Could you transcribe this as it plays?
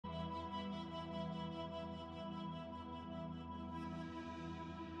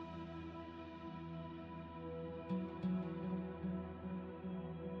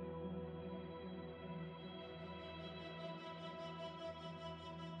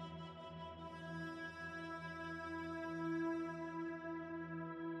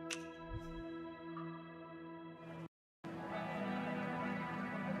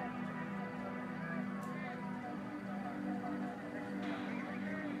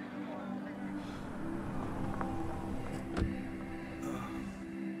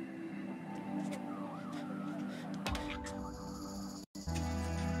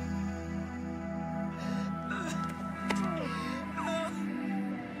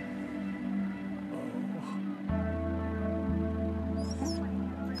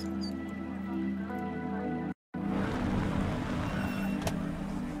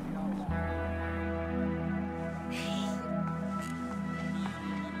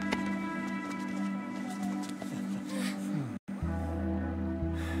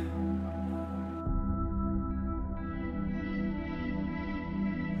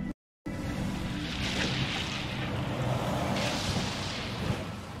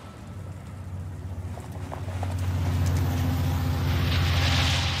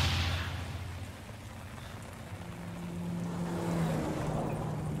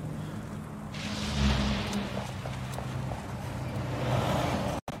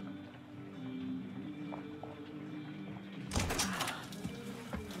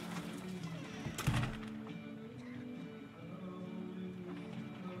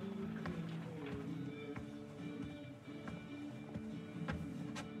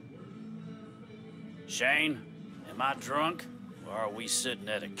Shane, am I drunk? Or are we sitting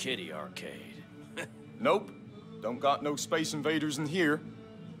at a kiddie arcade? Nope. Don't got no space invaders in here.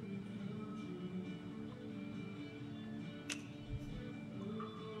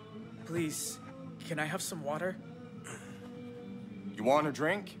 Please, can I have some water? You want a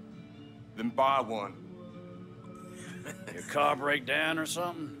drink? Then buy one. Your car break down or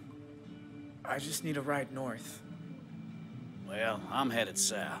something? I just need a ride north. Well, I'm headed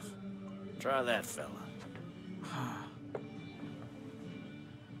south. Try that, fella.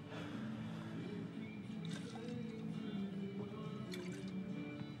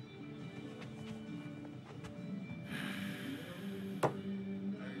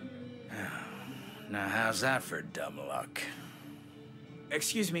 Now, how's that for dumb luck?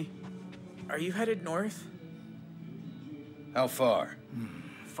 Excuse me, are you headed north? How far?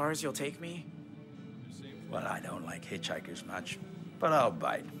 Far as you'll take me? Well, I don't like hitchhikers much, but I'll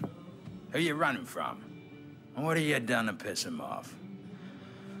bite. Who you running from? And what have you done to piss him off?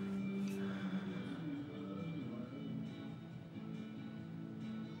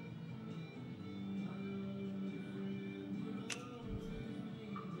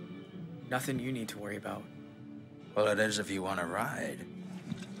 Nothing you need to worry about. Well, it is if you want to ride.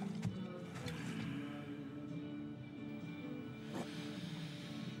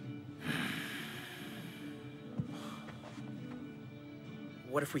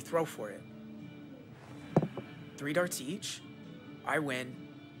 What if we throw for it? 3 darts each? I win,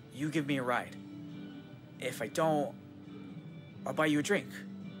 you give me a ride. If I don't, I'll buy you a drink.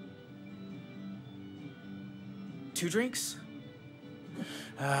 2 drinks?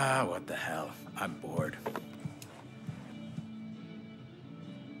 Ah, what the hell. I'm bored.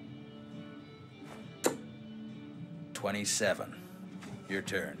 $27. Your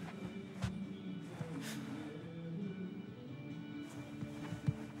turn.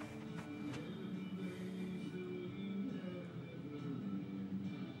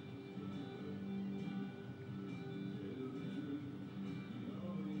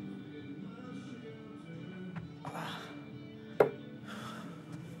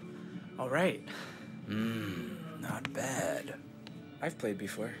 All right. Not bad. I've played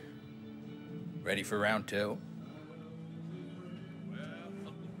before. Ready for round 2?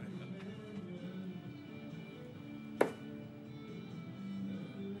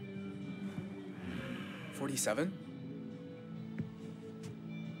 $47?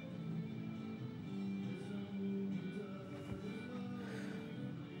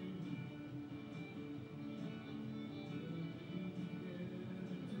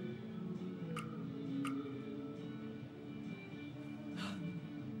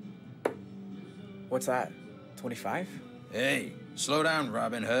 What's that? 25? Hey, slow down,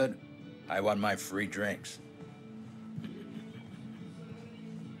 Robin Hood. I want my free drinks.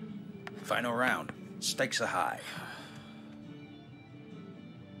 Final round. Stakes are high.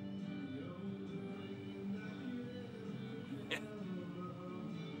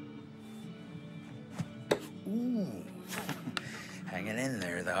 Ooh. Hanging in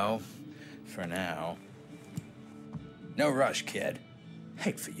there, though. For now. No rush, kid.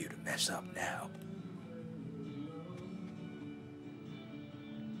 Hate for you to mess up now.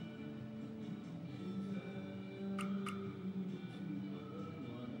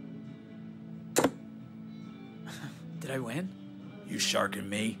 Did I win? You sharking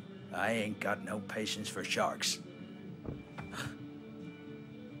me? I ain't got no patience for sharks.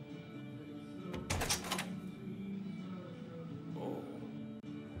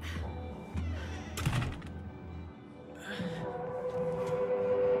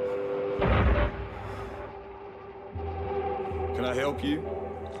 Can I help you?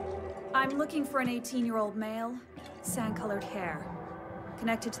 I'm looking for an 18-year-old male, sand-colored hair.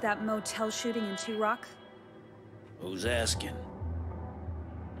 Connected to that motel shooting in Two Rock? Who's asking?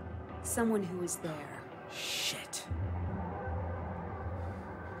 Someone who was there. Shit.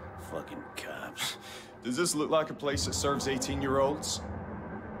 Fucking cops. Does this look like a place that serves 18-year-olds?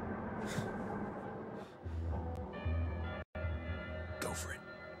 Go for it.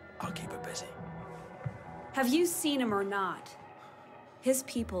 I'll keep it busy. Have you seen him or not? His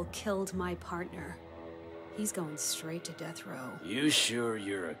people killed my partner. He's going straight to death row. You sure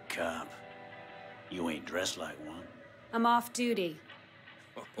you're a cop? You ain't dressed like one. I'm off duty.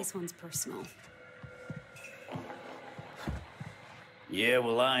 This one's personal. Yeah,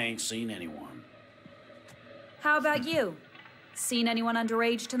 well, I ain't seen anyone. How about you? Seen anyone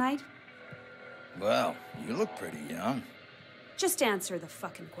underage tonight? Well, you look pretty young. Just answer the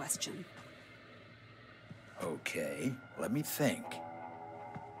fucking question. Okay, let me think.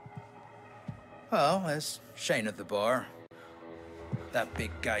 Well, there's Shane at the bar. that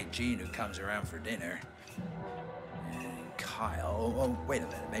big guy Gene who comes around for dinner. And Kyle. Oh, wait a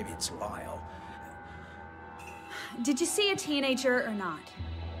minute. Maybe it's Lyle. Did you see a teenager or not?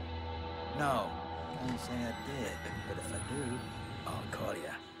 No, can't say I did. But if I do, I'll call you.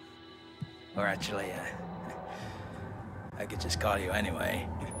 Or actually, I could just call you anyway.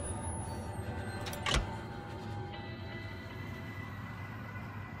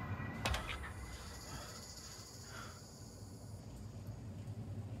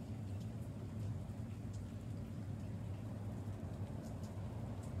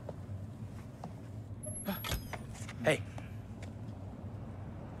 Hey.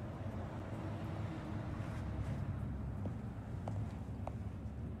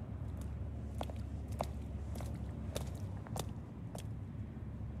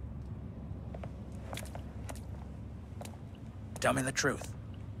 Tell me the truth.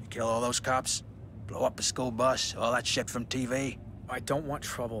 You kill all those cops? Blow up a school bus? All that shit from TV? I don't want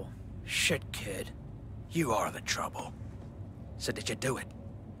trouble. Shit, kid. You are the trouble. So did you do it?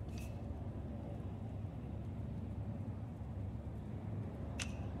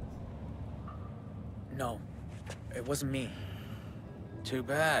 No, it wasn't me. Too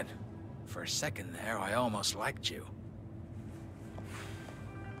bad. For a second there, I almost liked you.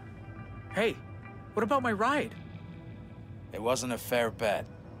 Hey, what about my ride? It wasn't a fair bet.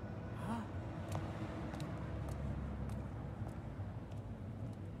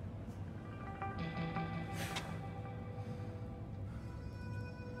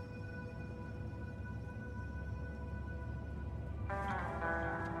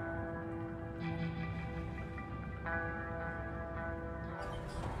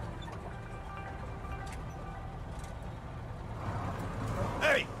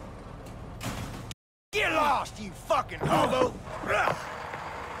 Hey! Get lost, you fucking hobo!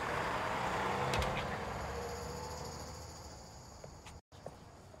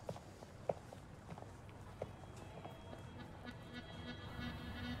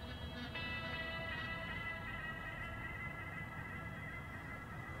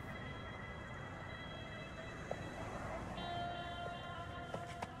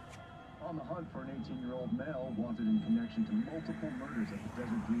 On the hunt for an 18-year-old male wanted in connection to multiple murders at the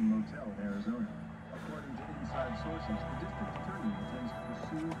Desert Dream Motel in Arizona. According to inside sources, the district attorney intends to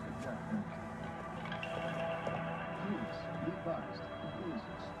pursue the death penalty. Please be advised, it is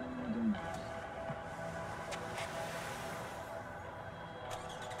extremely dangerous.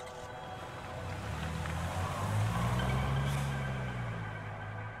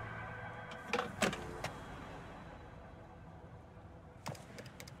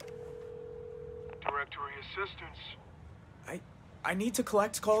 Directory assistance. I need to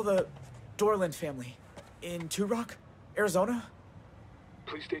call the Dorland family in Two Rock, Arizona.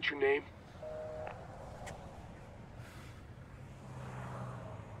 Please state your name.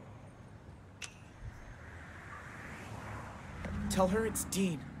 Tell her it's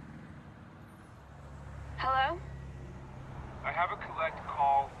Dean. Hello? I have a collect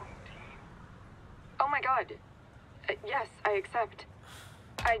call from Dean. Oh my god. Yes, I accept.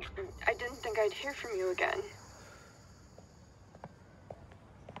 I didn't think I'd hear from you again.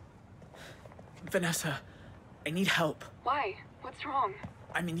 Vanessa, I need help. Why? What's wrong?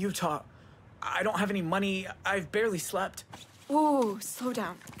 I'm in Utah. I don't have any money. I've barely slept. Whoa, slow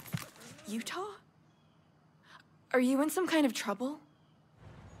down. Utah? Are you in some kind of trouble?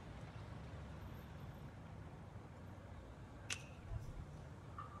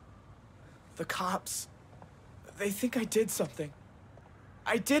 The cops. They think I did something.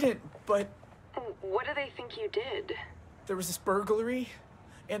 I didn't, but What do they think you did? there was this burglary,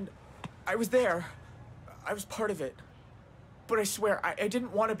 and I was there. I was part of it. But I swear, I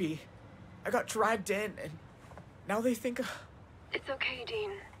didn't want to be. I got dragged in, and now they think... It's okay,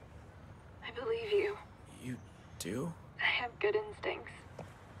 Dean. I believe you. You do? I have good instincts.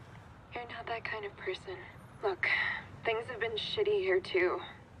 You're not that kind of person. Look, things have been shitty here too.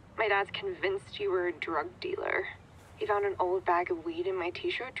 My dad's convinced you were a drug dealer. He found an old bag of weed in my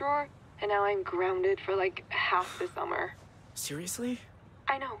t-shirt drawer, and now I'm grounded for like half the summer. Seriously?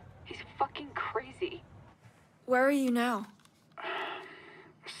 I know. He's fucking crazy. Where are you now?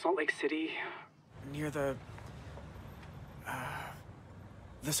 Salt Lake City. Near the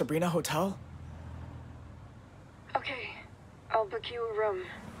Sabrina Hotel? Okay, I'll book you a room.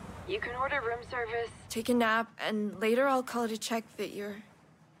 You can order room service, take a nap, and later I'll call to check that you're...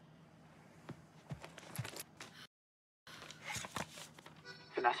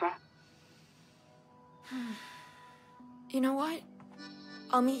 Vanessa? You know what?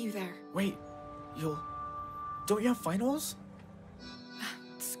 I'll meet you there. Wait, don't you have finals?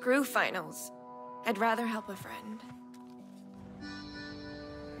 Screw finals. I'd rather help a friend.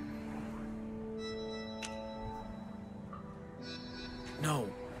 No,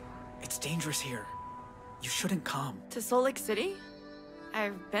 it's dangerous here. You shouldn't come. To Salt Lake City?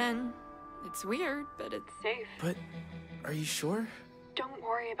 I've been. It's weird, but it's safe. But, are you sure? Don't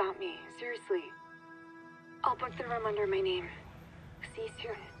worry about me, seriously. I'll book the room under my name. See you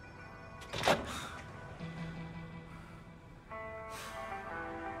soon.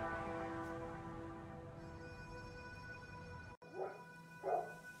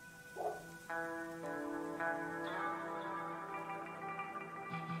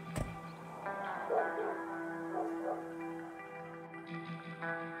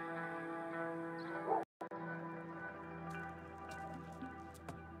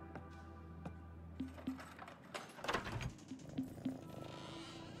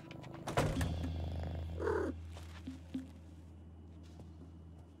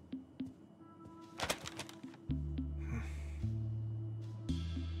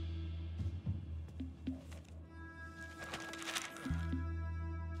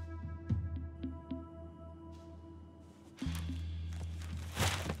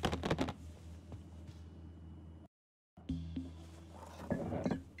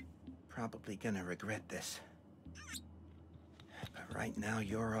 Probably gonna regret this. But right now,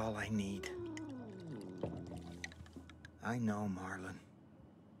 you're all I need. I know, Marlon.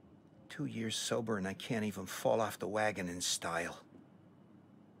 2 years sober and I can't even fall off the wagon in style.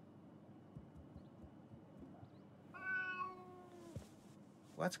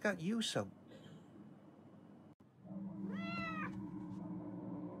 What's got you so...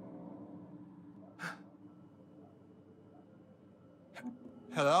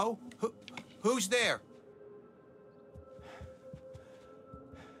 Hello? Who's there?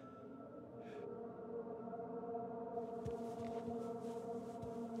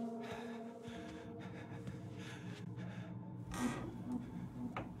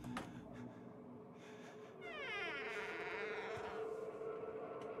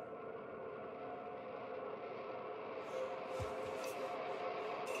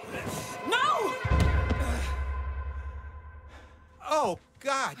 No! Oh,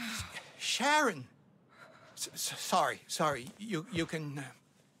 God. Sharon. Sorry. You can...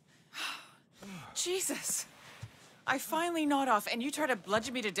 Jesus. I finally gnawed off, and you try to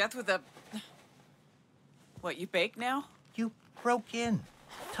bludgeon me to death with a... What, you bake now? You broke in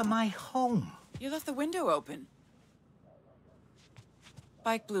to my home. You left the window open.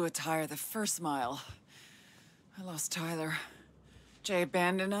 Bike blew a tire the first mile. I lost Tyler. Jay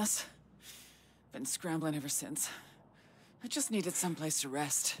abandoned us. Been scrambling ever since. I just needed someplace to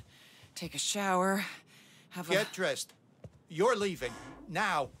rest. Take a shower, have a... Get dressed. You're leaving.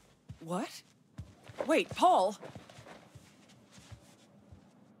 Now. What? Wait, Paul!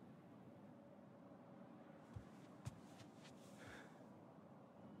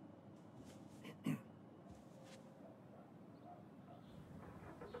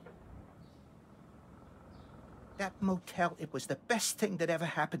 That motel, it was the best thing that ever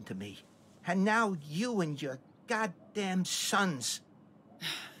happened to me. And now you and your goddamn sons.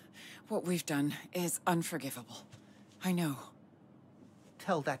 What we've done is unforgivable. I know.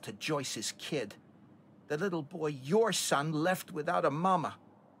 Tell that to Joyce's kid. The little boy your son left without a mama.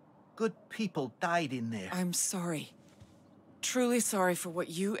 Good people died in there. I'm sorry. Truly sorry for what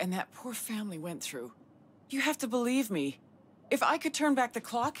you and that poor family went through. You have to believe me. If I could turn back the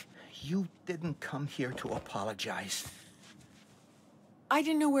clock... You didn't come here to apologize. I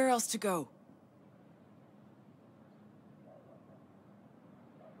didn't know where else to go.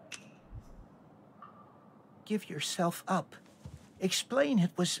 Give yourself up. Explain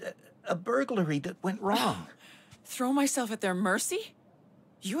it was a burglary that went wrong. Throw myself at their mercy?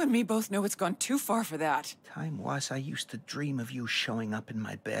 You and me both know it's gone too far for that. Time was I used to dream of you showing up in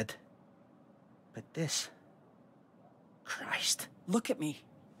my bed. But this... Christ. Look at me.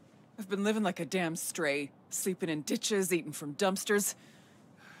 I've been living like a damn stray, sleeping in ditches, eating from dumpsters.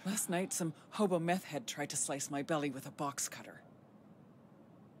 Last night, some hobo meth head tried to slice my belly with a box cutter.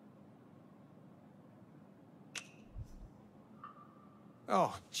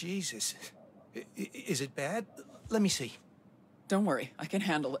 Oh, Jesus. Is it bad? Let me see. Don't worry, I can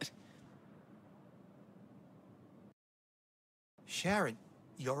handle it. Sharon,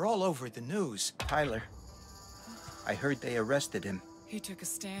 you're all over the news. Tyler, I heard they arrested him. He took a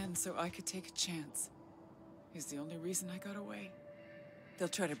stand so I could take a chance. He's the only reason I got away. They'll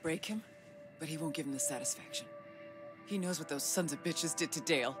try to break him, but he won't give them the satisfaction. He knows what those sons of bitches did to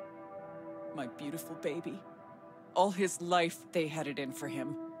Dale. My beautiful baby. All his life, they had it in for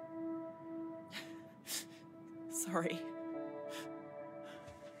him. Sorry.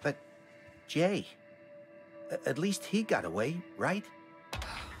 But, Jay, at least he got away, right?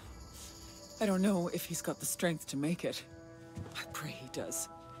 I don't know if he's got the strength to make it. I pray he does.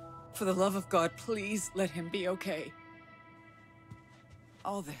 For the love of God, please let him be okay.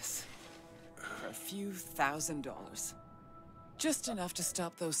 All this for a few $1,000s. Just enough to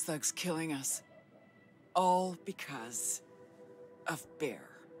stop those thugs killing us. All because of Bear.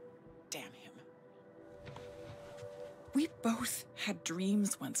 Damn him. We both had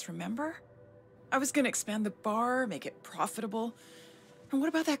dreams once, remember? I was gonna expand the bar, make it profitable. And what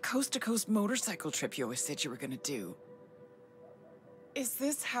about that coast-to-coast motorcycle trip you always said you were gonna do? Is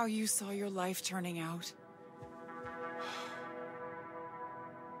this how you saw your life turning out?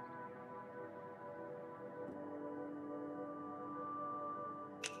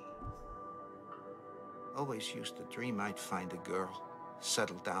 Always used to dream I'd find a girl,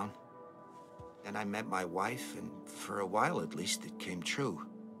 settle down. Then I met my wife, and for a while at least it came true.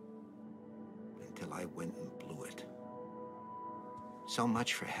 Until I went and blew it. So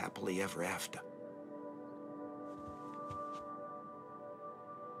much for happily ever after.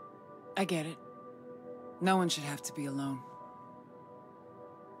 I get it. No one should have to be alone.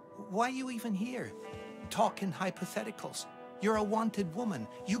 Why are you even here? Talking hypotheticals. You're a wanted woman.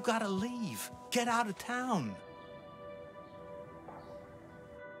 You gotta leave. Get out of town.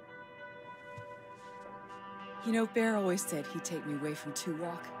 You know, Bear always said he'd take me away from Two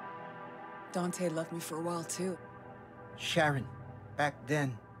Rock. Dante loved me for a while, too. Sharon, back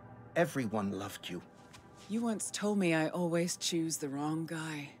then, everyone loved you. You once told me I always choose the wrong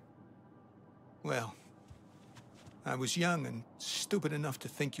guy. Well, I was young and stupid enough to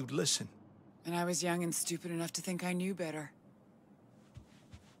think you'd listen. And I was young and stupid enough to think I knew better.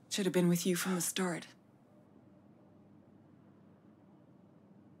 Should have been with you from the start.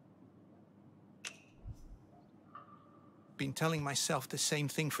 Been telling myself the same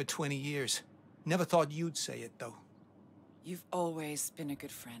thing for 20 years. Never thought you'd say it, though. You've always been a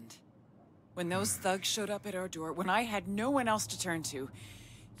good friend. When those thugs showed up at our door, when I had no one else to turn to,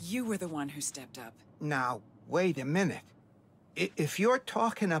 you were the one who stepped up. Now, wait a minute. If you're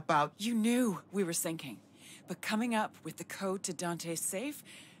talking about... You knew we were sinking. But coming up with the code to Dante's safe,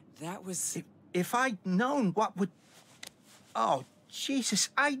 that was... If I'd known what would... Oh, Jesus,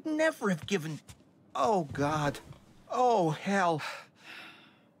 I'd never have given... Oh, God. Oh, hell.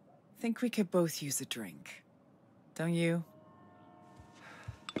 Think we could both use a drink. Don't you?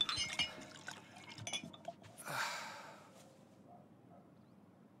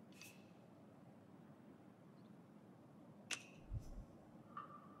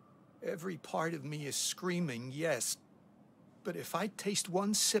 Every part of me is screaming, yes. But if I taste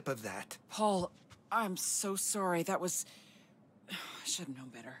one sip of that... Paul, I'm so sorry. That was... I should have known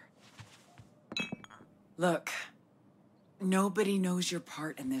better. Look, nobody knows your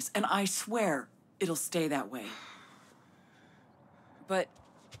part in this, and I swear it'll stay that way. But,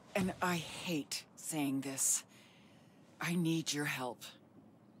 and I hate saying this, I need your help.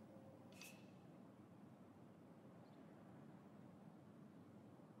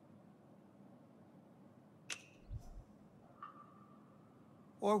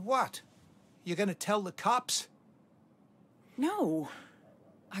 Or what? You gonna tell the cops? No.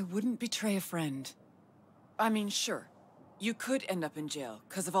 I wouldn't betray a friend. I mean, sure, you could end up in jail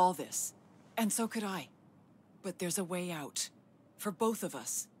because of all this. And so could I. But there's a way out. For both of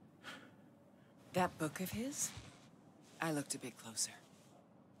us. That book of his? I looked a bit closer.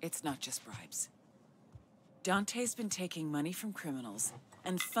 It's not just bribes. Dante's been taking money from criminals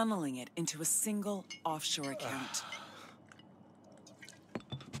and funneling it into a single offshore account.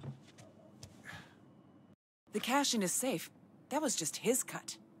 The cash in his safe, that was just his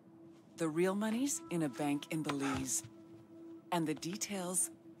cut. The real money's in a bank in Belize. And the details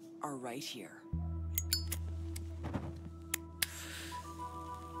are right here.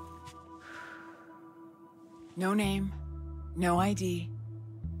 No name, no ID.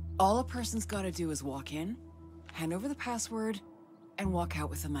 All a person's gotta do is walk in, hand over the password, and walk out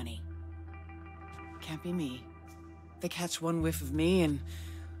with the money. Can't be me. They catch one whiff of me and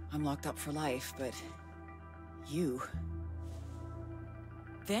I'm locked up for life, but you.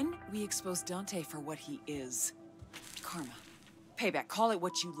 Then we expose Dante for what he is. Karma. Payback, call it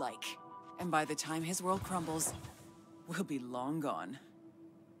what you like. And by the time his world crumbles, we'll be long gone.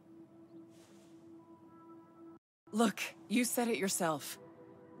 Look, you said it yourself.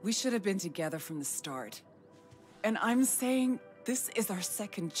 We should have been together from the start. And I'm saying this is our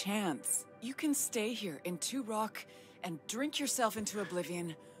second chance. You can stay here in Two Rock and drink yourself into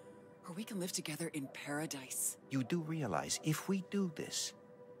oblivion, or we can live together in paradise. You do realize if we do this,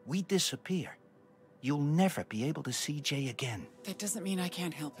 we disappear. You'll never be able to see Jay again. That doesn't mean I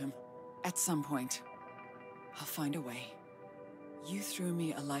can't help him. At some point, I'll find a way. You threw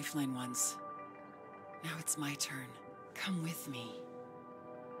me a lifeline once. Now it's my turn. Come with me.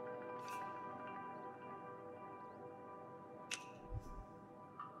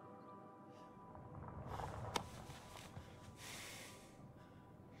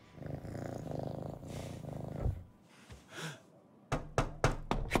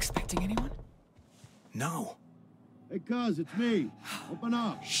 Expecting anyone? No. Hey, cuz, it's me. Open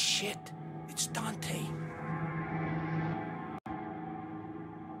up. Shit. It's Dante.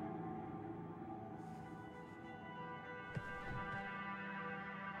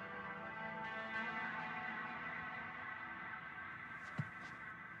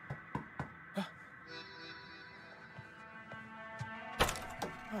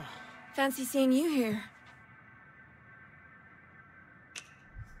 Fancy seeing you here.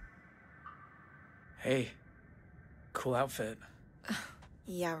 Hey, cool outfit.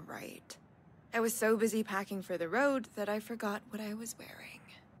 Yeah, right. I was so busy packing for the road that I forgot what I was wearing.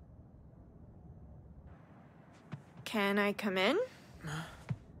 Can I come in?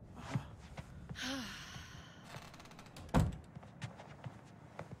 I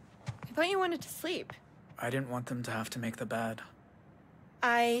thought you wanted to sleep. I didn't want them to have to make the bed.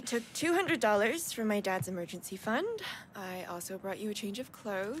 I took $200 from my dad's emergency fund. I also brought you a change of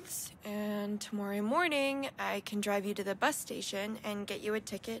clothes. And tomorrow morning, I can drive you to the bus station and get you a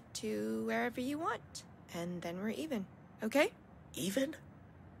ticket to wherever you want. And then we're even, okay? Even?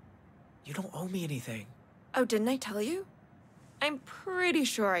 You don't owe me anything. Oh, didn't I tell you? I'm pretty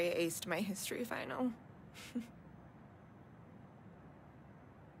sure I aced my history final.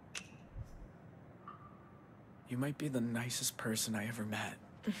 You might be the nicest person I ever met.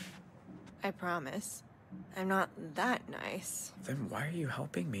 I promise. I'm not that nice. Then why are you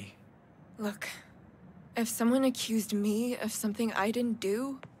helping me? Look, if someone accused me of something I didn't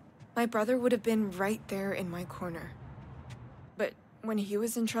do, my brother would have been right there in my corner. But when he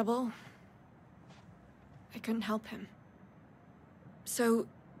was in trouble, I couldn't help him. So,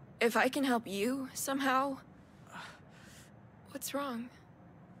 if I can help you somehow, what's wrong?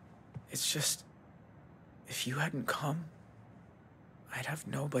 It's just, if you hadn't come, I'd have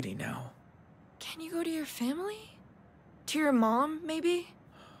nobody now. Can you go to your family? To your mom, maybe?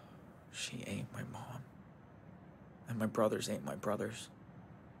 She ain't my mom. And my brothers ain't my brothers.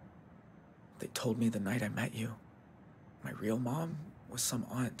 They told me the night I met you. My real mom was some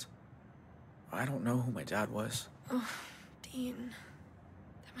aunt. I don't know who my dad was. Oh, Dean.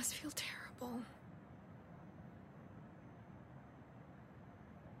 That must feel terrible.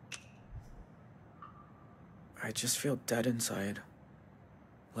 I just feel dead inside.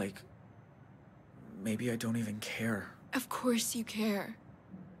 Like, maybe I don't even care. Of course you care.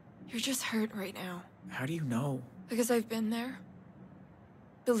 You're just hurt right now. How do you know? Because I've been there.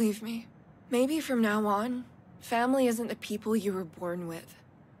 Believe me, maybe from now on, family isn't the people you were born with.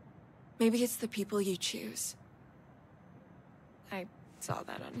 Maybe it's the people you choose. I saw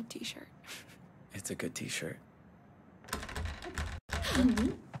that on a t-shirt. It's a good t-shirt. That's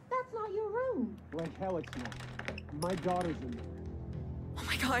not your room. Like hell it's not. My daughter's in there. Oh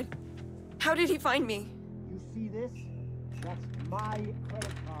my god. How did he find me? You see this? That's my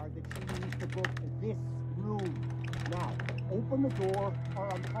credit card that she used to book this room. Now, open the door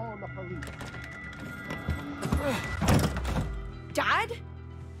or I'm calling the police. Dad?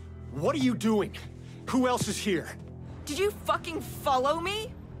 What are you doing? Who else is here? Did you fucking follow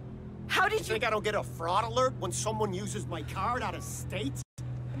me? How did you— think I don't get a fraud alert when someone uses my card out of state?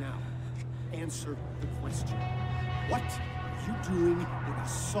 Now, answer the question. What are you doing in a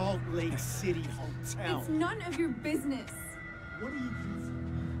Salt Lake City hotel? It's none of your business. What are you using?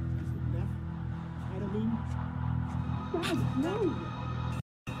 Is it meth? Ketamine? Dad, no.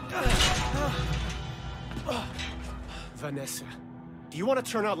 Vanessa, do you want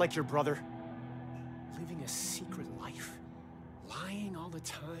to turn out like your brother? Living a secret life? Lying all the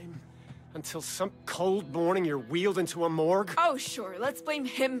time? Until some cold morning you're wheeled into a morgue? Oh, sure. Let's blame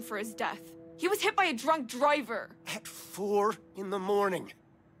him for his death. He was hit by a drunk driver. At 4 in the morning.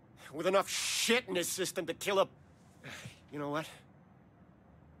 With enough shit in his system to kill a... You know what?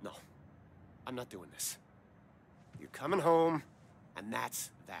 No. I'm not doing this. You're coming home, and that's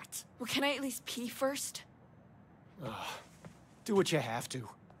that. Well, can I at least pee first? Do what you have to.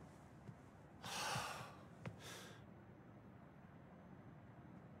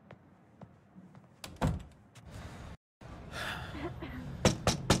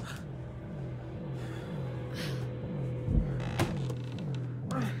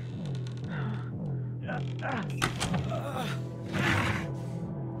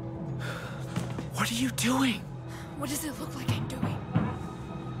 What are you doing? What does it look like I'm doing?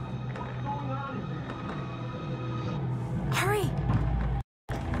 Hurry!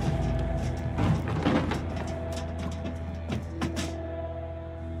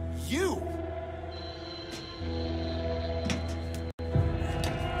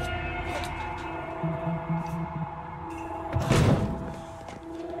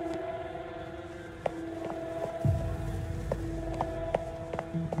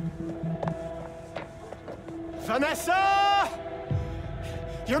 Vanessa!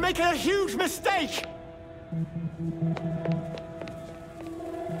 You're making a huge mistake!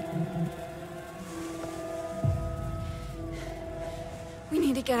 We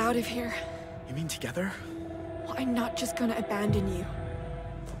need to get out of here. You mean together? Well, I'm not just gonna abandon you.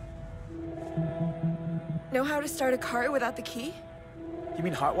 Know how to start a car without the key? You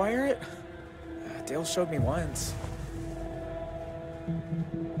mean hotwire it? Dale showed me once.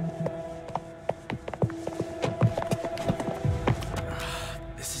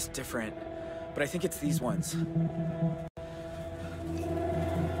 This is different, but I think it's these ones.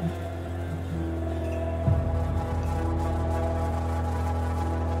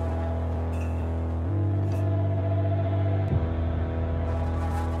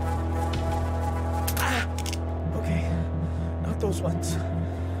 Okay, not those ones.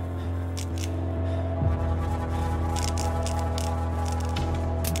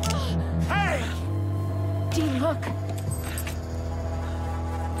 Hey! Dean, look!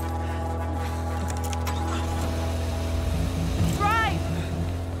 Drive!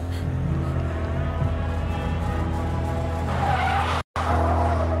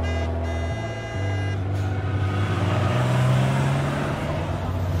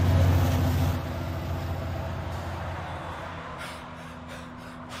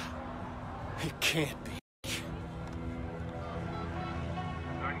 It can't be.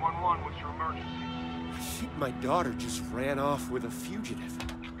 911, what's your emergency? I think my daughter just ran off with a fugitive.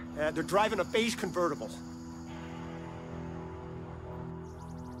 They're driving a beige convertible.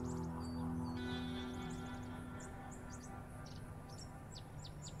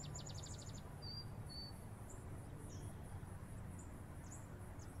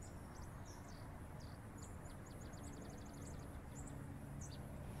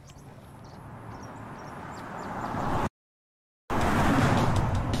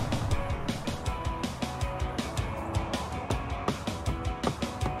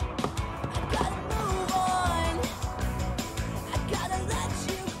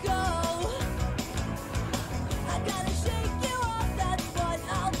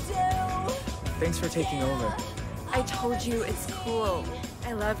 Thanks for taking over. I told you it's cool.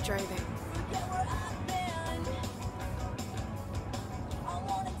 I love driving.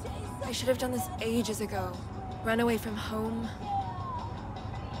 I should have done this ages ago. Run away from home.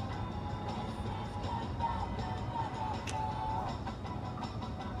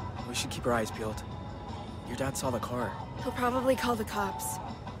 We should keep our eyes peeled. Your dad saw the car. He'll probably call the cops.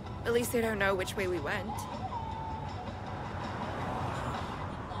 At least they don't know which way we went.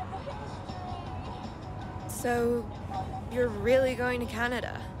 So, you're really going to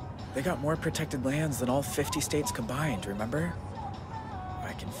Canada? They got more protected lands than all 50 states combined, remember?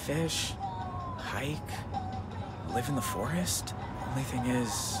 I can fish, hike, live in the forest. Only thing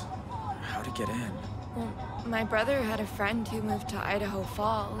is, how to get in. Well, my brother had a friend who moved to Idaho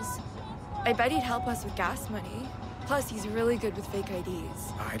Falls. I bet he'd help us with gas money. Plus, he's really good with fake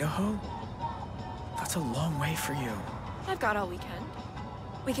IDs. Idaho? That's a long way for you. I've got all weekend.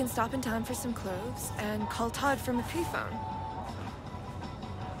 We can stop in town for some clothes and call Todd from a payphone.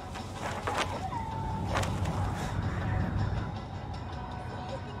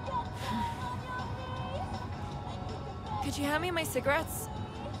 Could you hand me my cigarettes?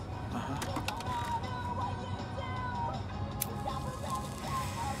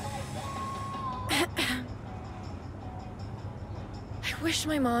 I wish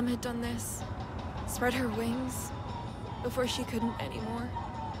my mom had done this. Spread her wings before she couldn't anymore.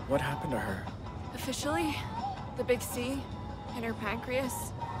 What happened to her? Officially, the big C in her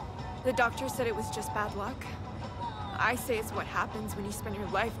pancreas. The doctor said it was just bad luck. I say it's what happens when you spend your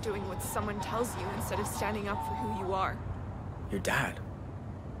life doing what someone tells you instead of standing up for who you are. Your dad?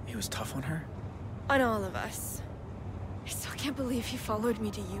 He was tough on her? On all of us. I still can't believe he followed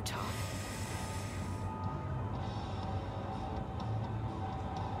me to Utah.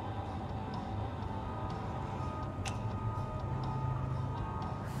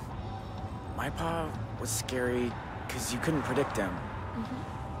 My pa was scary because you couldn't predict him.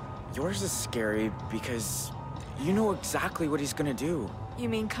 Yours is scary because you know exactly what he's gonna do. You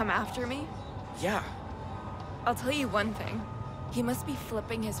mean come after me? Yeah. I'll tell you one thing. He must be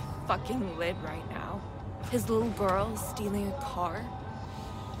flipping his fucking lid right now. His little girl stealing a car.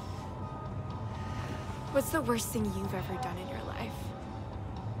 What's the worst thing you've ever done in your life?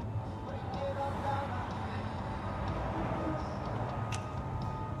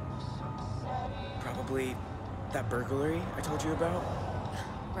 Probably that burglary I told you about.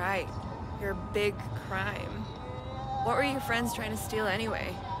 Right. Your big crime. What were your friends trying to steal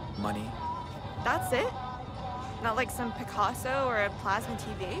anyway? Money. That's it? Not like some Picasso or a plasma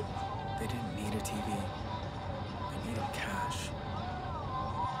TV? They didn't need a TV. need him cash.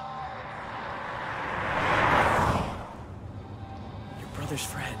 Your brother's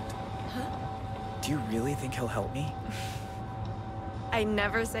friend. Huh? Do you really think he'll help me? I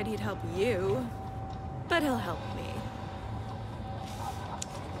never said he'd help you, but he'll help me.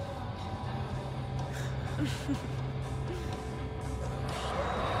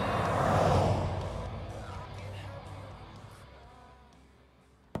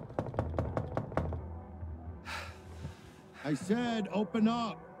 I said, open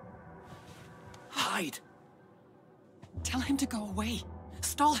up. Hide. Tell him to go away.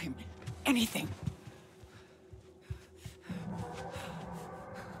 Stall him. Anything.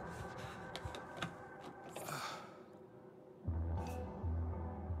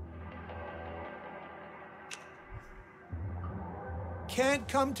 Can't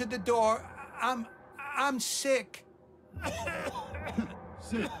come to the door. I'm sick.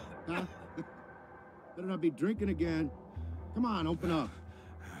 Sick, huh? Better not be drinking again. Come on, open up.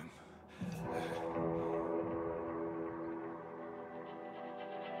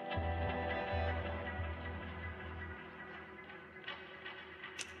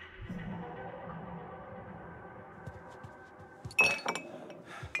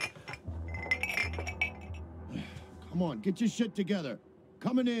 Come on, get your shit together.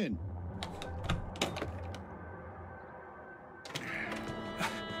 Coming in.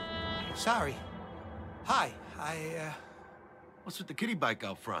 Sorry. Hi, What's with the kiddie bike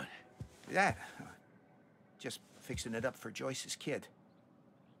out front? That. Just fixing it up for Joyce's kid.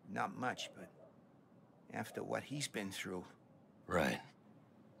 Not much, but after what he's been through. Right.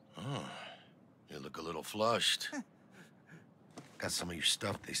 Oh, you look a little flushed. Got some of your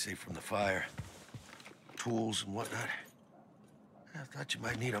stuff they saved from the fire. Tools and whatnot. I thought you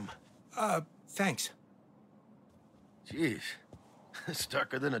might need them. Thanks. Jeez. It's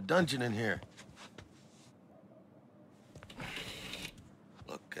darker than a dungeon in here.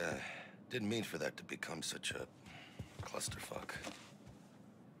 Look, didn't mean for that to become such a clusterfuck.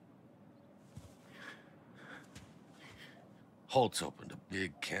 Holtz opened a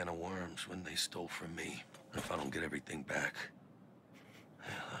big can of worms when they stole from me. If I don't get everything back,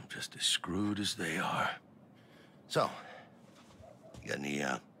 well, I'm just as screwed as they are. So, you got any,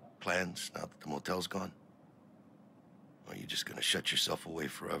 plans now that the motel's gone? Or are you just gonna shut yourself away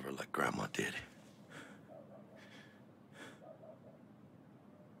forever like Grandma did?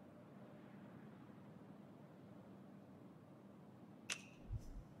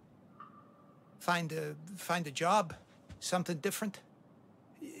 Find a job? Something different?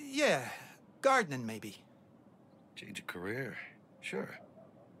 Yeah, gardening maybe. Change of career? Sure.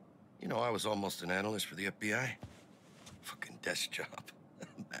 You know, I was almost an analyst for the FBI. Fucking desk job.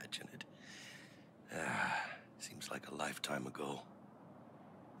 Imagine it. Seems like a lifetime ago.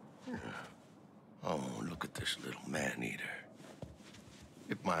 Oh, look at this little man-eater.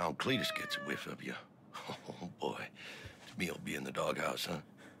 If my Uncle Cletus gets a whiff of you, oh boy, me'll be in the doghouse, huh?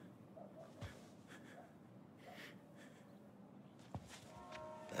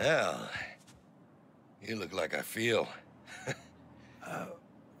 Well, you look like I feel. I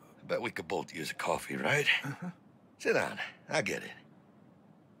bet we could both use a coffee, right? Sit down, I get it.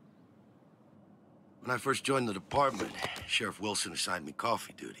 When I first joined the department, Sheriff Wilson assigned me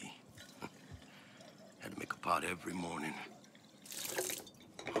coffee duty. Had to make a pot every morning.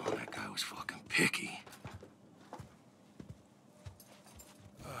 Oh, that guy was fucking picky.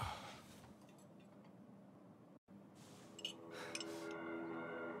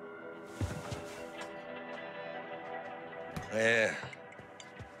 Yeah.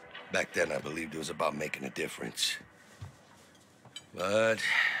 Back then, I believed it was about making a difference. But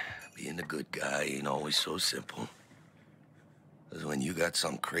being a good guy ain't always so simple. Because when you got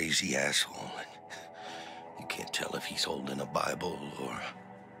some crazy asshole and you can't tell if he's holding a Bible or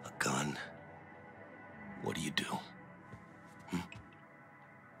a gun, what do you do?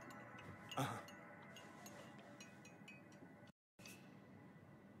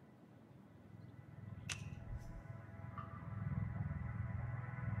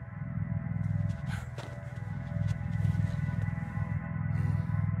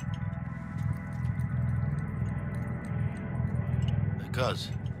 Cuz,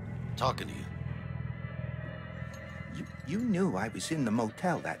 talking to you. You knew I was in the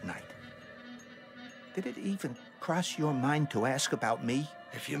motel that night. Did it even cross your mind to ask about me?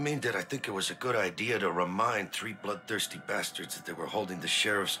 If you mean that I think it was a good idea to remind three bloodthirsty bastards that they were holding the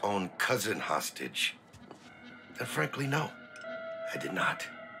sheriff's own cousin hostage, then frankly, no, I did not.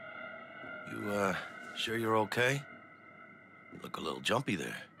 You, sure you're okay? You look a little jumpy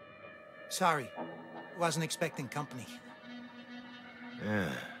there. Sorry. Wasn't expecting company.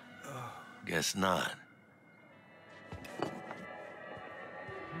 Yeah, guess not.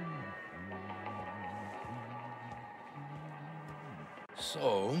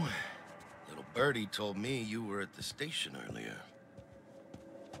 So, little birdie told me you were at the station earlier.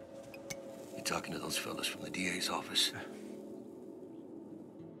 You talking to those fellas from the DA's office?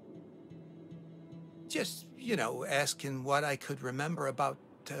 Just, you know, asking what I could remember about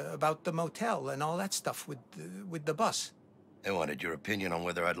the motel and all that stuff with the bus. They wanted your opinion on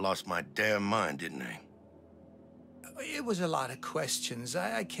whether I'd lost my damn mind, didn't they? It was a lot of questions.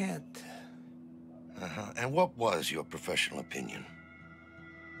 I can't... And what was your professional opinion?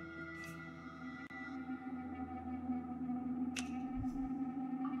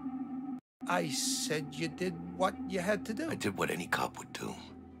 I said you did what you had to do. I did what any cop would do.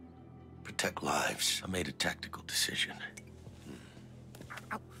 Protect lives. I made a tactical decision.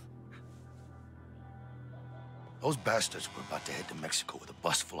 Those bastards were about to head to Mexico with a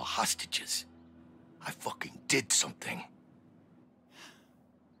bus full of hostages. I fucking did something.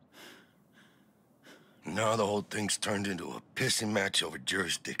 Now the whole thing's turned into a pissing match over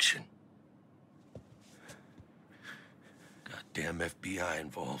jurisdiction. Goddamn FBI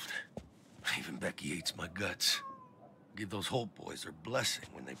involved. Even Becky hates my guts. Give those Holt boys their blessing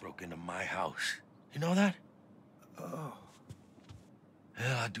when they broke into my house. You know that? Oh.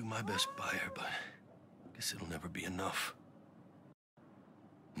 Yeah, I'd do my best by her, but guess it'll never be enough.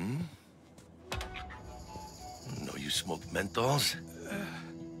 Hmm? Know you smoke menthols?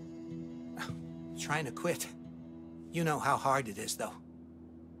 Trying to quit. You know how hard it is, though.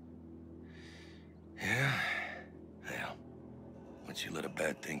 Yeah? Well, once you let a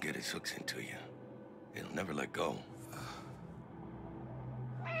bad thing get its hooks into you, it'll never let go.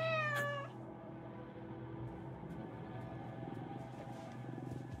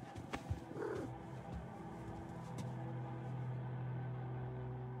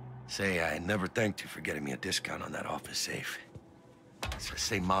 Say, I never thanked you for getting me a discount on that office safe. It's the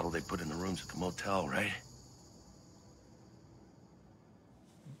same model they put in the rooms at the motel, right?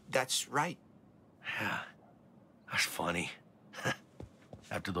 That's right. Yeah, that's funny.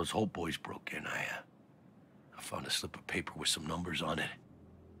 After those Holt boys broke in, I found a slip of paper with some numbers on it.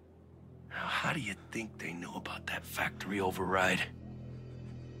 Now, how do you think they knew about that factory override?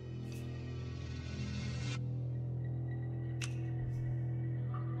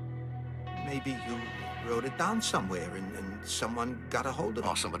 Maybe you wrote it down somewhere and someone got a hold of it.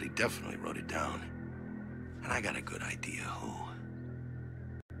 Oh, somebody definitely wrote it down. And I got a good idea who.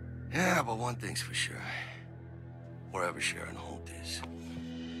 Yeah, but one thing's for sure. Wherever Sharon Holt is,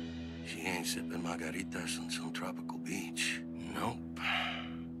 she ain't sipping margaritas on some tropical beach. Nope.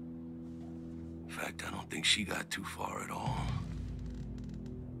 In fact, I don't think she got too far at all.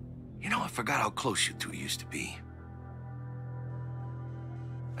 You know, I forgot how close you two used to be.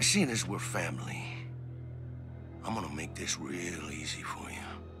 I seen as we're family. I'm gonna make this real easy for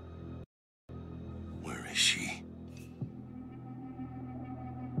you. Where is she?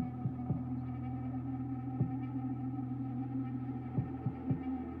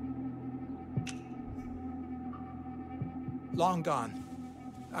 Long gone.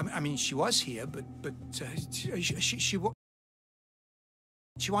 I mean, she was here, but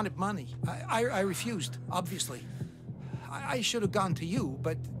she wanted money. I refused, obviously. I should have gone to you,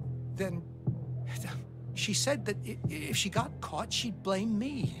 but then she said that if she got caught, she'd blame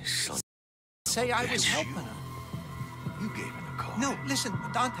me. Say I was helping her. You gave her the call. No, listen,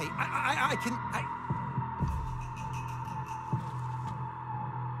 Dante, I can...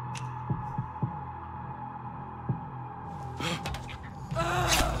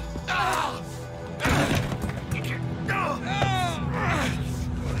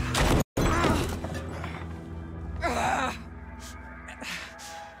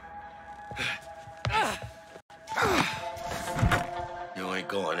 You ain't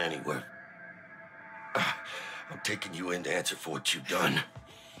going anywhere. I'm taking you in to answer for what you've done.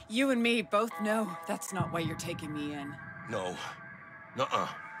 You and me both know that's not why you're taking me in. No. Nuh-uh.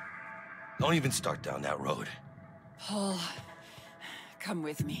 Don't even start down that road. Paul, come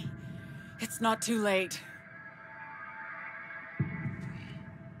with me. It's not too late.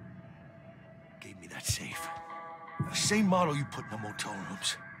 Gave me that safe. The same model you put in the motel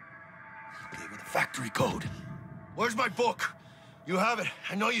rooms. Gave her the factory code. Where's my book? You have it.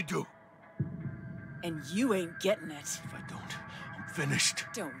 I know you do. And you ain't getting it. If I don't, I'm finished.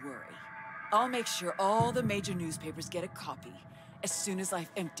 Don't worry. I'll make sure all the major newspapers get a copy as soon as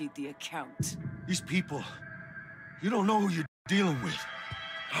I've emptied the account. These people, you don't know who you're dealing with.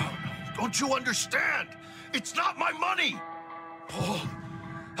 Oh, no. Don't you understand? It's not my money! Paul,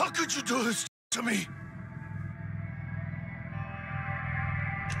 how could you do this to me?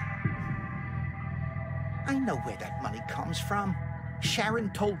 I know where that money comes from. Sharon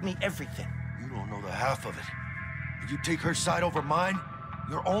told me everything. You don't know the half of it. Did you take her side over mine?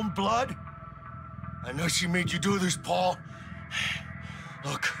 Your own blood? I know she made you do this, Paul.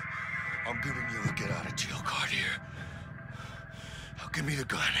 Look, I'm giving you a get-out-of-jail card here. Now give me the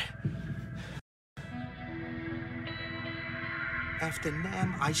gun. After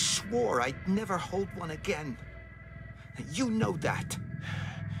Nam, I swore I'd never hold one again. You know that.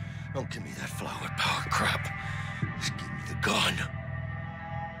 Don't give me that flower power crap. Just give me the gun.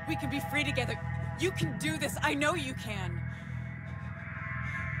 We can be free together. You can do this. I know you can.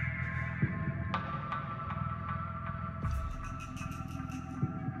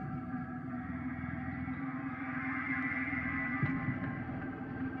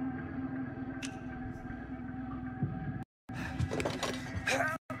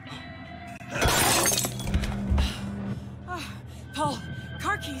 Paul,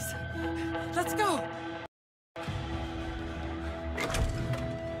 car keys. Let's go.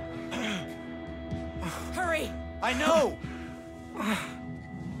 Hurry. I know.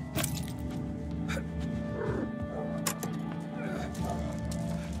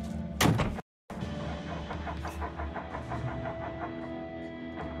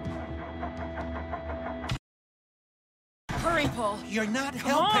 Hurry, Paul. You're not Come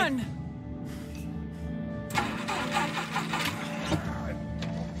helping. on.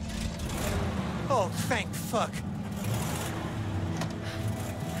 Oh, thank fuck.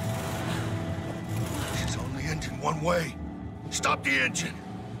 She's on the engine one way. Stop the engine.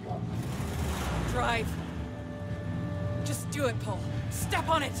 Drive. Just do it, Paul. Step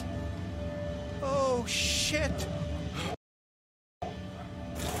on it. Oh, shit.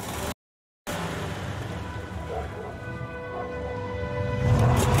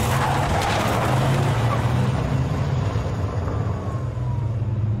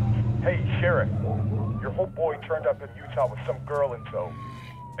 Hey, Sheriff. Your homeboy turned up in Utah with some girl in tow.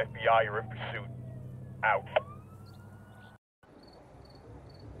 FBI are in pursuit. Out.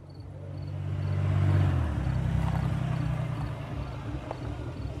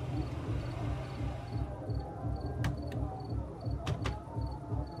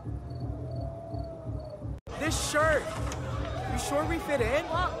 This shirt. You sure we fit in?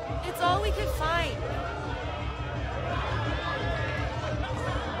 Well, it's all we could find.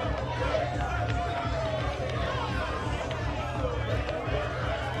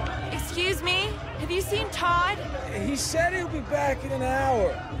 Excuse me? Have you seen Todd? He said he'll be back in an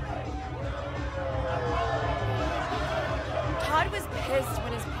hour. Todd was pissed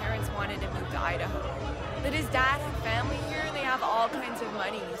when his parents wanted to move to Idaho. But his dad had family here and they have all kinds of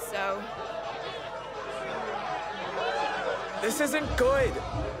money, so... This isn't good.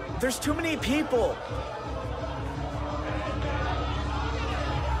 There's too many people.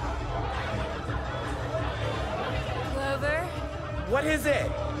 Clover? What is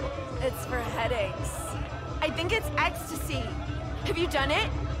it? It's for headaches. I think it's ecstasy. Have you done it?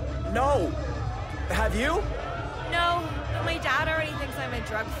 No. Have you? No, but my dad already thinks I'm a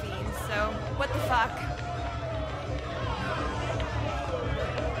drug fiend, so what the fuck?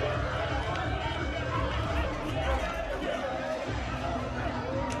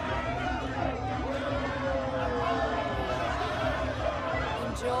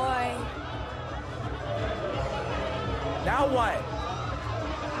 Enjoy. Now what?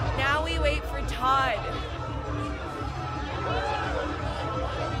 Now we wait for Todd.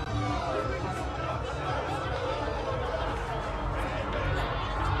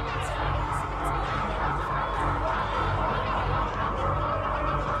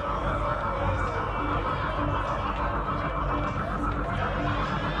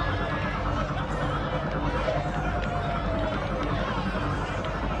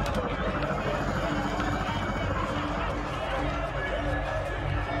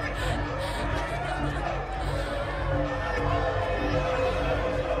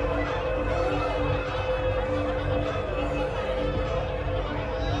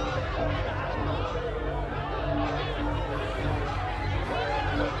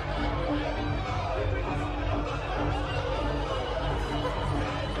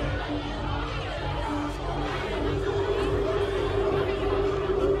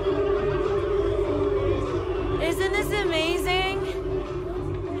 Isn't this amazing?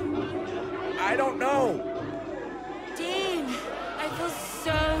 I don't know. Dean, I feel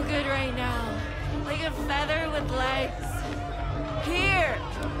so good right now. Like a feather with legs. Here.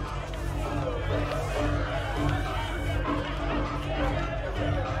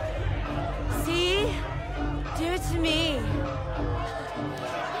 See? Do it to me.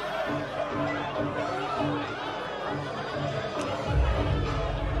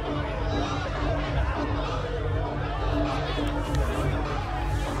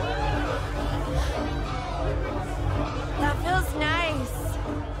 That feels nice.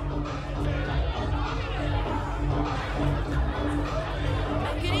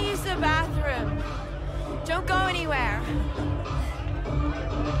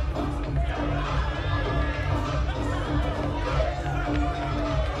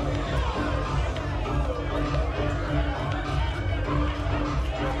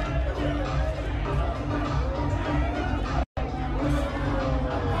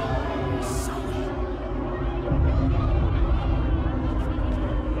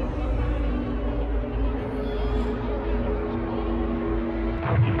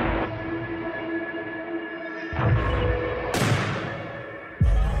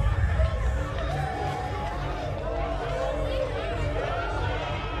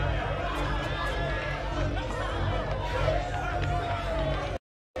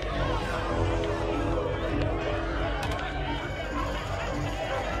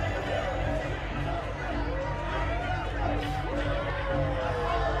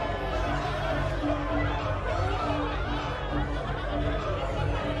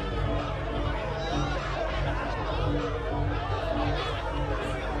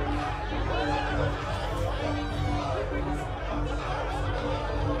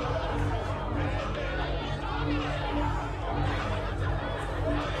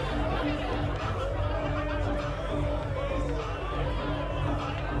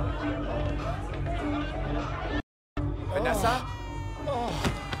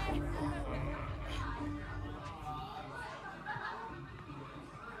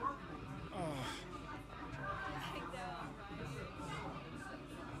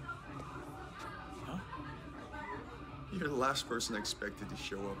 You're the last person I expected to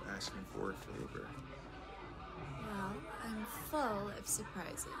show up asking for a favor. Well, I'm full of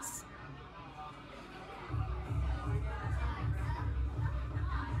surprises.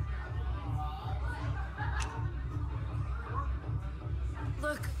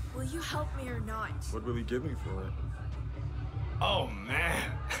 Look, will you help me or not? What will he give me for it? Oh,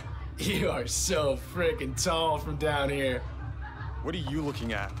 man. You are so freaking tall from down here. What are you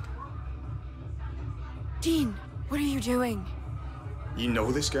looking at? Dean, what are you doing? You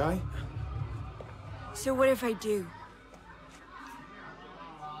know this guy? So what if I do?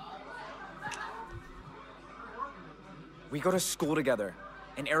 We go to school together,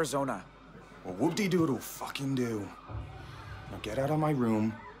 in Arizona. Well, whoop-de-doodle fucking do. Now get out of my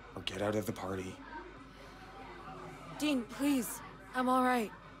room, or get out of the party. Dean, please. I'm all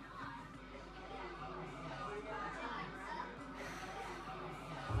right.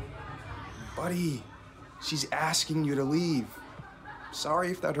 Buddy, she's asking you to leave. Sorry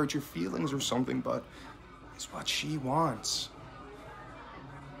if that hurt your feelings or something, but it's what she wants.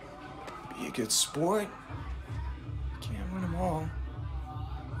 Be a good sport. You can't win them all.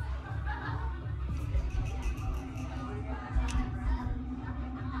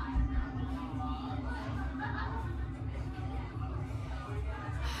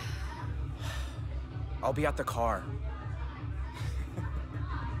 I'll be at the car.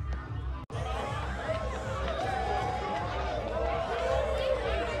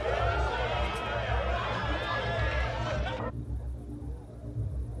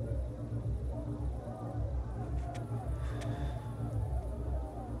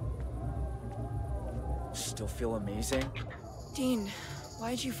 Still feel amazing? Dean,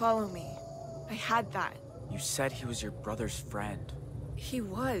 why'd you follow me? I had that. You said he was your brother's friend. He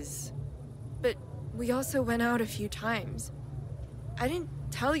was. But we also went out a few times. I didn't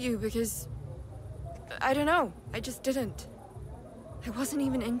tell you because... I don't know. I just didn't. I wasn't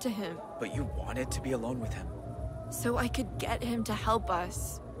even into him. But you wanted to be alone with him. So I could get him to help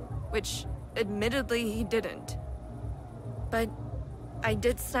us. Which, admittedly, he didn't. But I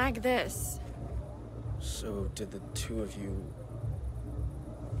did snag this. So did the two of you...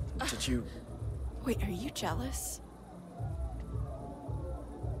 Did you... Wait, are you jealous?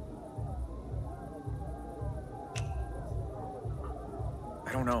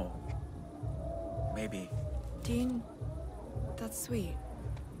 I don't know. Maybe. Dean, that's sweet.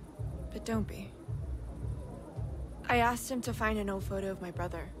 But don't be. I asked him to find an old photo of my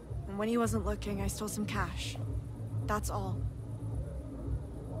brother. And when he wasn't looking, I stole some cash. That's all.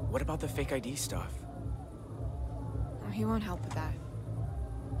 What about the fake ID stuff? Oh, he won't help with that.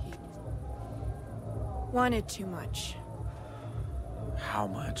 He wanted too much. How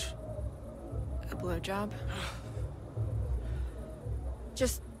much? A blowjob.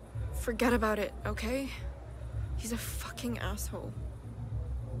 Just forget about it, okay? He's a fucking asshole.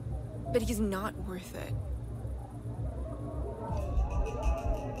 But he's not worth it.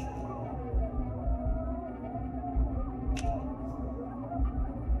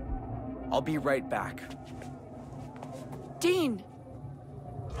 I'll be right back. Dean!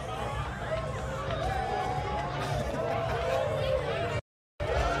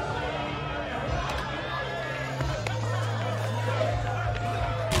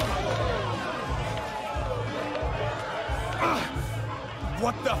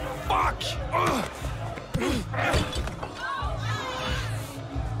 What the fuck?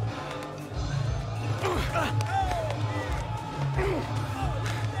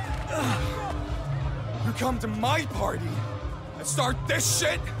 You come to my party and start this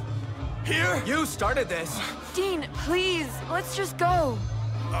shit? Here? You started this. Dean, please, let's just go.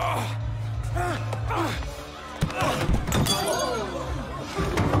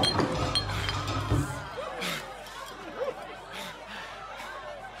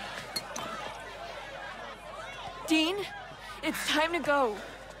 Dean, it's time to go.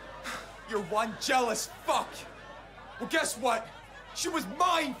 You're one jealous fuck. Well, guess what? She was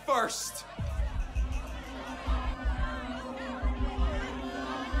mine first.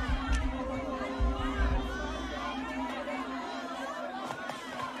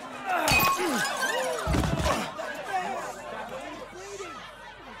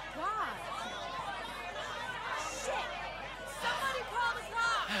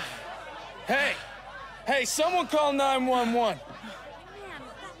 Hey, someone call 911. Man,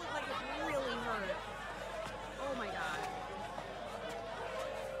 that looked like it really hurt. Oh my god.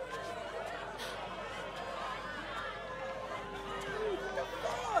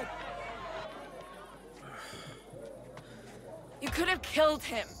 You could have killed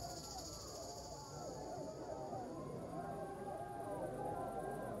him.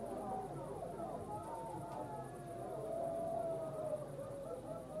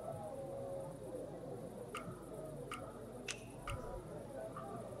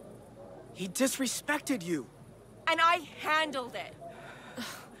 He disrespected you. And I handled it.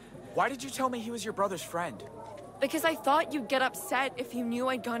 Why did you tell me he was your brother's friend? Because I thought you'd get upset if you knew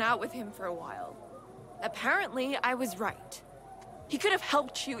I'd gone out with him for a while. Apparently, I was right. He could have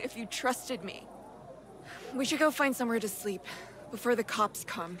helped you if you trusted me. We should go find somewhere to sleep before the cops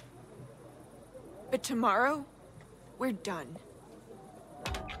come. But tomorrow, we're done.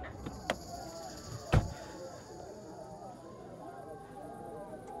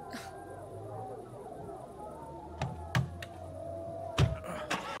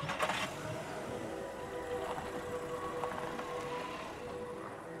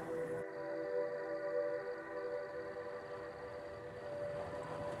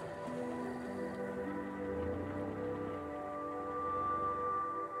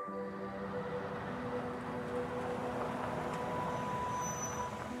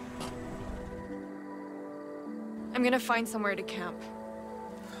 I'm gonna find somewhere to camp.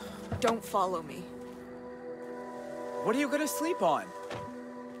 Don't follow me. What are you gonna sleep on?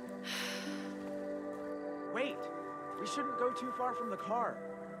 Wait, we shouldn't go too far from the car.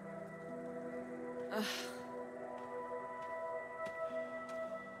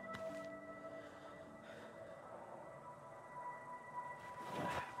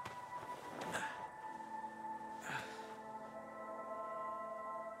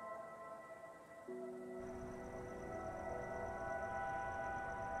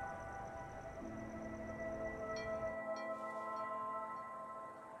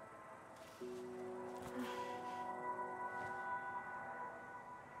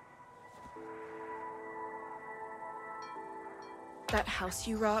 That house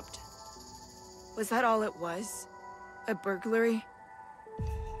you robbed? Was that all it was? A burglary?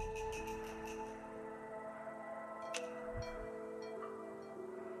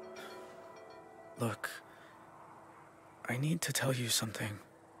 Look, I need to tell you something.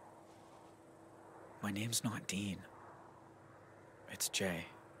 My name's not Dean. It's Jay.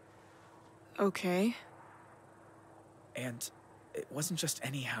 Okay. And it wasn't just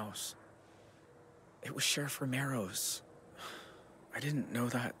any house. It was Sheriff Romero's. I didn't know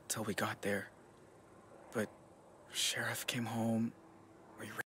that till we got there. But Sheriff came home, we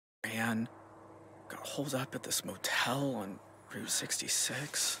ran, got holed up at this motel on Route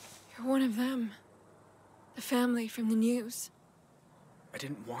 66. You're one of them. The family from the news. I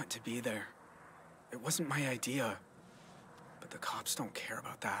didn't want to be there. It wasn't my idea. But the cops don't care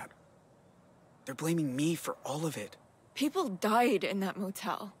about that. They're blaming me for all of it. People died in that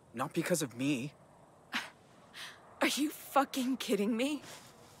motel. Not because of me. Are you fucking kidding me?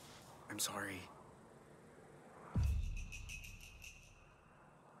 I'm sorry.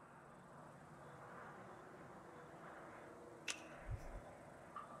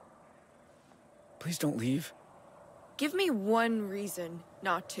 Please don't leave. Give me one reason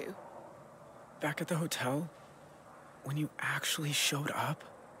not to. Back at the hotel, when you actually showed up,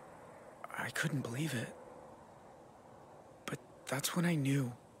 I couldn't believe it. But that's when I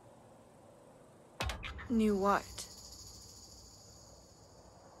knew. Knew what?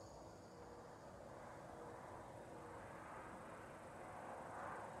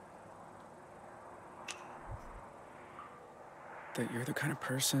 That you're the kind of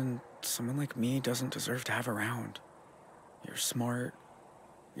person someone like me doesn't deserve to have around. You're smart,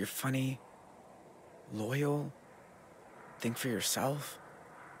 you're funny, loyal, think for yourself.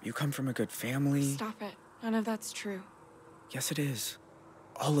 You come from a good family. Stop it. None of that's true. Yes, it is.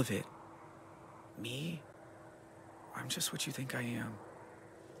 All of it. Me? I'm just what you think I am.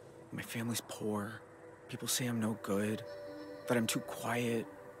 My family's poor. People say I'm no good, that I'm too quiet,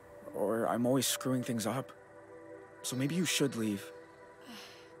 or I'm always screwing things up. So maybe you should leave.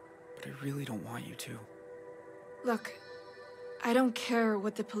 But I really don't want you to. Look, I don't care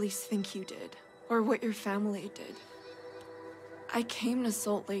what the police think you did, or what your family did. I came to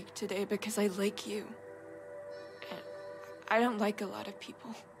Salt Lake today because I like you. And I don't like a lot of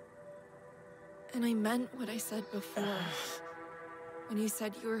people. And I meant what I said before. When you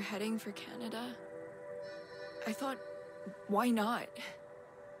said you were heading for Canada, I thought, why not?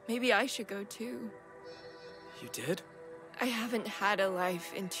 Maybe I should go too. You did? I haven't had a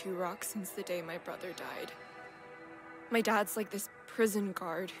life in Two Rocks since the day my brother died. My dad's like this prison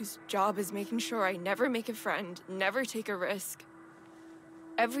guard whose job is making sure I never make a friend, never take a risk.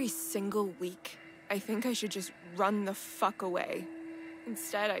 Every single week, I think I should just run the fuck away.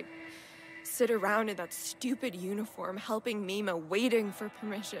 Instead, I sit around in that stupid uniform helping Mima, waiting for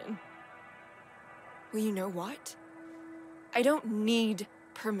permission. Well, you know what? I don't need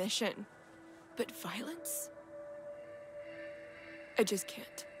permission. But violence? I just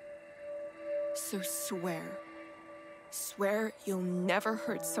can't. So swear Swear you'll never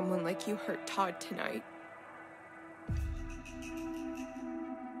hurt someone like you hurt Todd tonight.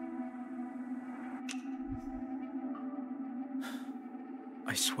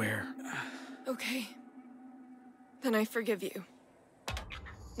 I swear. Okay. Then I forgive you.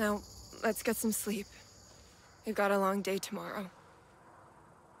 Now, let's get some sleep. We've got a long day tomorrow.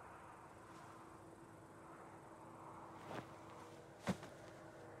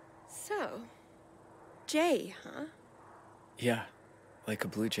 So, Jay, huh? Yeah, like a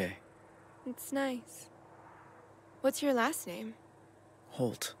blue jay. It's nice. What's your last name?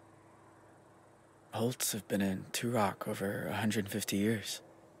 Holt. Holts have been in Turok over 150 years.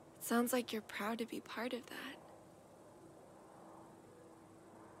 It sounds like you're proud to be part of that.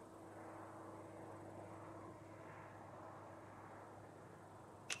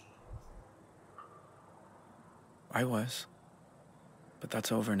 I was. But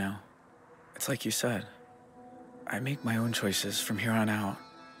that's over now. It's like you said. I make my own choices from here on out.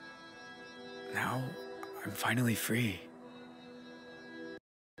 Now, I'm finally free.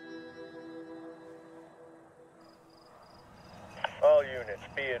 All units,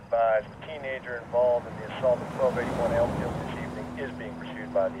 be advised, the teenager involved in the assault at 1281 Elmfield this evening is being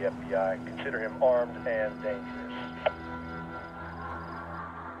pursued by the FBI. Consider him armed and dangerous.